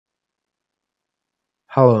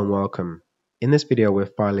Hello and welcome. In this video, we're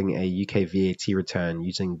filing a UK VAT return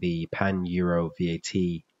using the Pan-Euro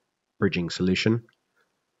VAT bridging solution.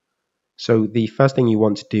 So the first thing you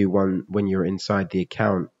want to do when you're inside the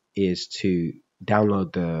account is to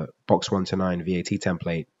download the Box 1 to 9 VAT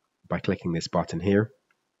template by clicking this button here.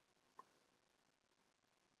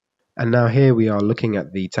 And now here we are looking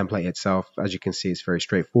at the template itself. As you can see, it's very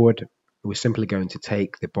straightforward. We're simply going to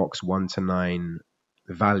take the Box 1 to 9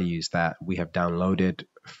 values that we have downloaded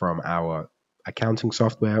from our accounting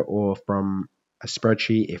software or from a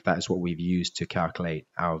spreadsheet if that is what we've used to calculate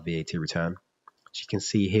our VAT return. So you can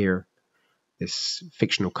see here this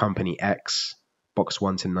fictional company X, Box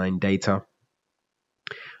 1 to 9 data.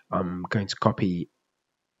 I'm going to copy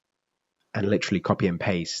and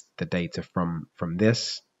paste the data from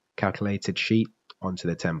this calculated sheet onto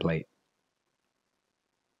the template.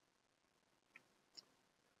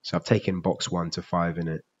 So I've taken Box 1 to 5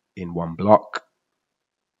 in one block.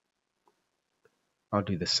 I'll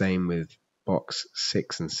do the same with Box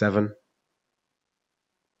 6 and 7.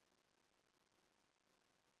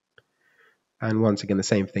 And once again, the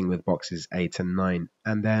same thing with boxes 8 and 9.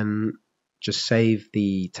 And then just save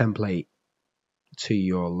the template to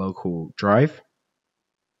your local drive.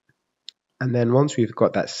 And then once we've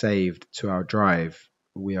got that saved to our drive,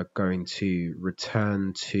 we are going to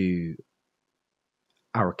return to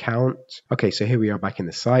our account. Okay, so here we are back in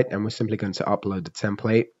the site, and we're simply going to upload the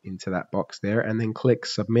template into that box there and then click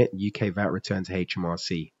Submit UK VAT Return to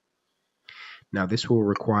HMRC. Now this will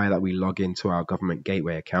require that we log into our government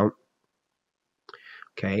gateway account,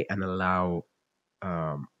 okay, and allow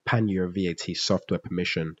Pan-Euro VAT software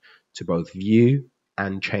permission to both view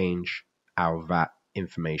and change our VAT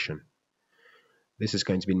information. This is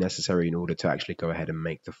going to be necessary in order to actually go ahead and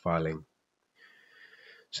make the filing.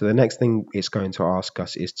 So the next thing it's going to ask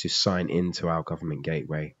us is to sign into our government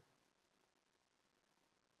gateway.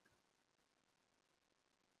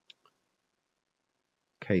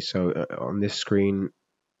 Okay, so on this screen,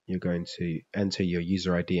 you're going to enter your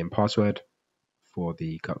user ID and password for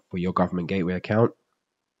your government gateway account.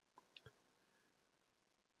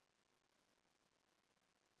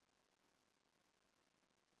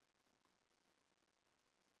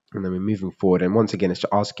 And then we're moving forward, and once again it's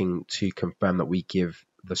asking to confirm that we give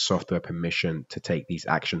the software permission to take these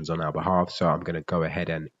actions on our behalf. So I'm going to go ahead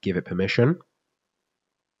and give it permission.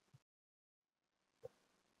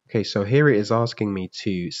 Okay, so here it is asking me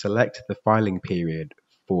to select the filing period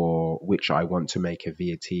for which I want to make a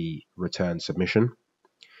VAT return submission.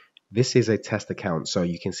 This is a test account, so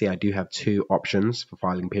you can see I do have two options for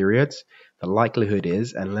filing periods. The likelihood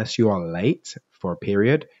is, unless you are late for a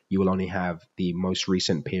period, you will only have the most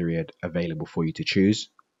recent period available for you to choose.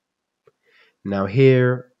 Now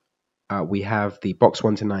here we have the Box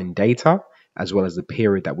 1 to 9 data, as well as the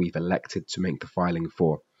period that we've elected to make the filing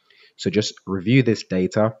for. So just review this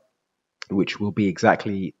data, which will be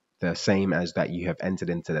exactly the same as that you have entered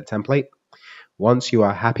into the template. Once you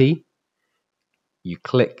are happy, you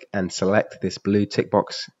click and select this blue tick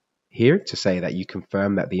box here to say that you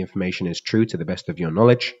confirm that the information is true to the best of your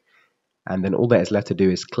knowledge. And then all that is left to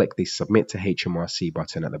do is click the Submit to HMRC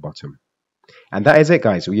button at the bottom. And that is it,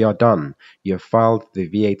 guys. We are done. You have filed the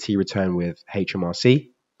VAT return with HMRC.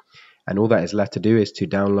 And all that is left to do is to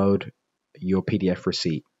download your PDF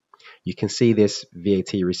receipt. You can see this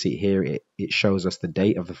VAT receipt here. It shows us the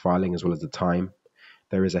date of the filing as well as the time.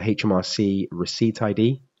 There is a HMRC receipt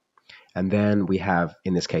ID. And then we have,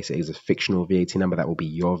 in this case, it is a fictional VAT number. That will be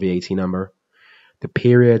your VAT number. The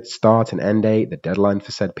period, start and end date, the deadline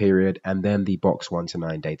for said period, and then the Box 1 to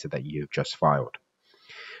 9 data that you've just filed.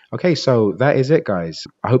 Okay, so that is it, guys.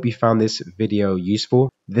 I hope you found this video useful.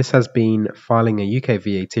 This has been filing a UK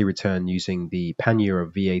VAT return using the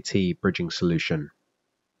Pan-Euro VAT bridging solution.